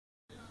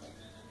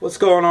What's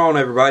going on,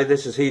 everybody?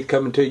 This is Heath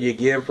coming to you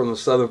again from the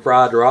Southern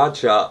Fried Rod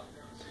Shop.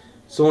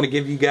 So I want to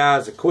give you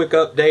guys a quick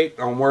update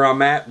on where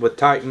I'm at with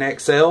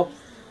TitanXL.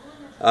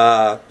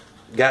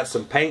 Got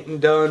some painting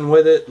done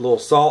with it, a little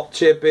salt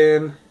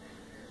chipping,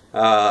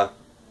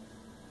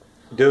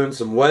 doing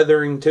some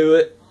weathering to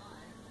it,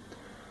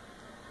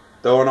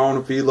 throwing on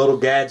a few little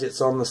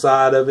gadgets on the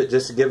side of it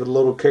just to give it a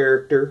little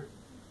character.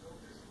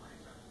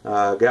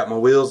 Got my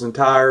wheels and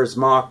tires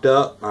mocked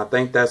up. I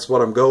think that's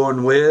what I'm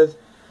going with.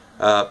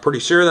 Pretty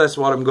sure that's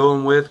what I'm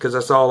going with because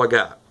that's all I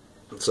got.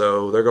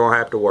 So they're going to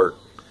have to work.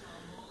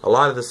 A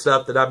lot of the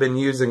stuff that I've been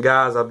using,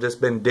 guys, I've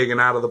just been digging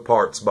out of the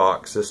parts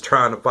box. Just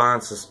trying to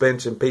find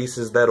suspension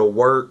pieces that'll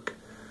work.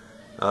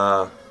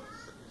 I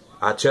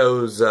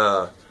chose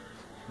the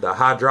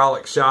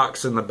hydraulic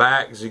shocks in the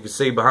back, as you can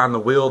see behind the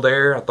wheel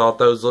there. I thought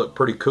those looked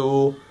pretty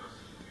cool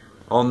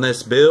on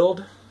this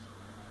build.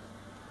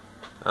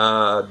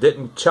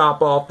 Didn't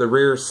chop off the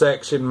rear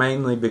section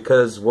mainly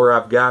because where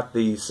I've got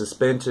the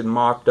suspension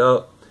mocked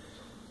up,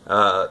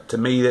 to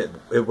me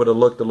it would have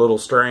looked a little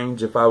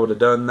strange if I would have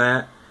done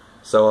that.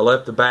 So I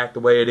left the back the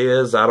way it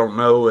is. I don't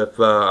know if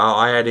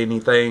I'll add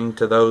anything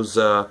to those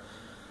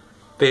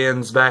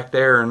fins back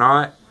there or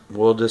not.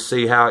 We'll just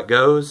see how it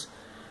goes.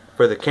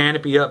 For the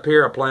canopy up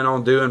here, I plan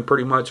on doing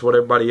pretty much what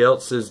everybody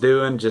else is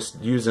doing,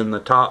 just using the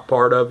top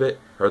part of it,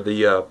 or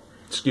the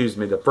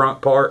the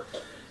front part,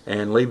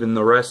 and leaving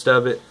the rest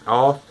of it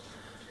off.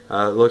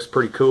 It looks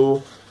pretty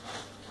cool.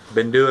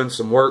 Been doing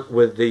some work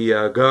with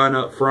the gun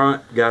up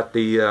front. Got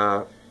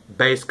the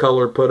base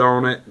color put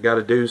on it. Got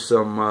to do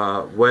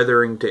some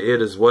weathering to it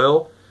as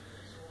well.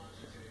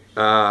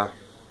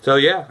 So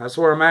yeah, that's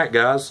where I'm at,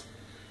 guys.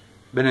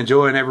 Been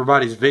enjoying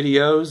everybody's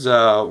videos.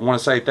 I want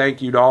to say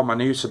thank you to all my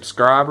new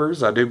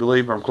subscribers. I do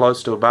believe I'm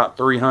close to about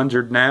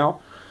 300 now.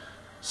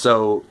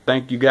 So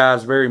thank you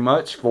guys very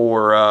much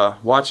for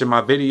watching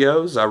my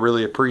videos. I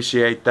really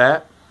appreciate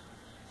that.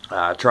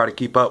 I try to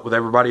keep up with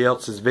everybody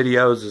else's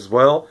videos as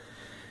well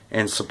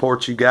and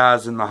support you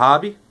guys in the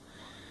hobby.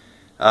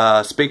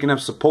 Speaking of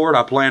support,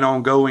 I plan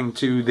on going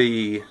to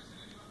the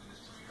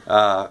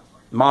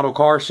model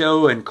car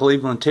show in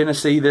Cleveland,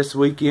 Tennessee this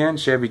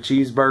weekend, Chevy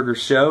Cheeseburger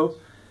show.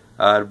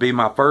 It'll be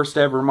my first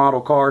ever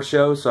model car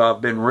show, so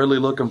I've been really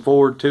looking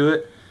forward to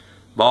it.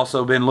 I've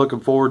also been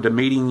looking forward to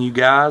meeting you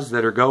guys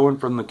that are going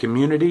from the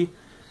community.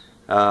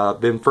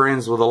 I've been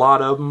friends with a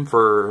lot of them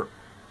for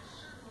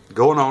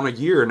going on a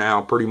year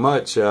now, pretty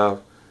much. I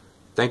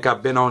think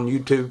I've been on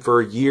YouTube for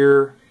a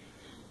year,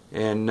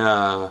 and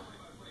I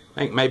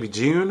think maybe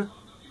June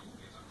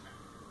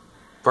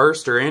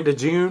 1st or end of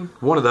June,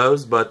 one of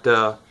those. But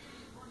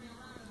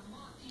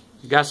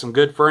got some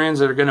good friends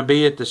that are going to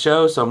be at the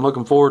show, so I'm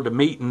looking forward to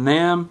meeting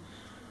them.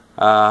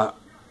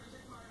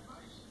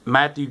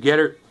 Matthew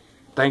Gettert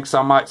thinks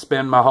I might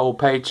spend my whole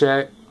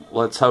paycheck.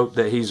 Let's hope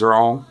that he's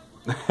wrong.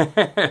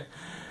 I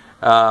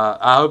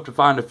hope to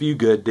find a few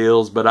good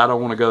deals, but I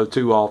don't want to go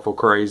too awful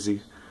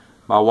crazy.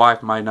 My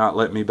wife might not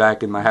let me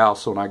back in the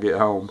house when I get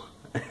home.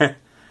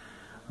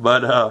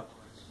 But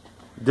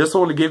just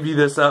want to give you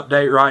this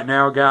update right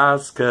now,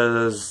 guys,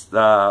 because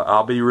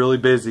I'll be really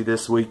busy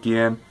this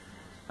weekend.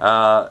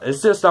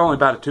 It's just only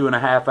about a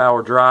 2.5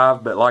 hour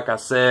drive, but like I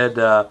said,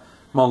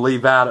 I'm going to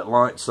leave out at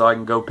lunch so I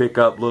can go pick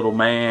up little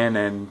man,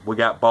 and we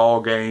got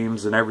ball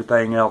games and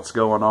everything else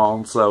going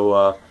on,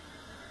 so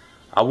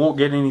I won't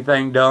get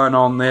anything done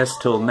on this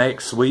till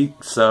next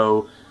week.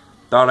 So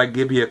thought I'd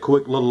give you a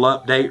quick little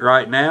update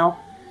right now.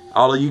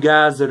 All of you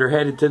guys that are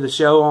headed to the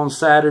show on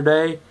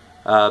Saturday,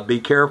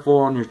 be careful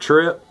on your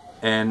trip,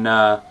 and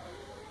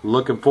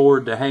looking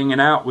forward to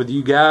hanging out with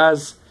you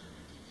guys.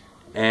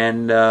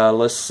 And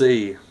let's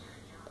see,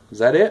 is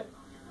that it?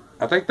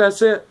 I think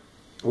that's it.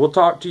 We'll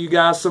talk to you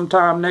guys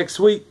sometime next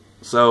week,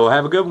 so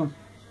have a good one.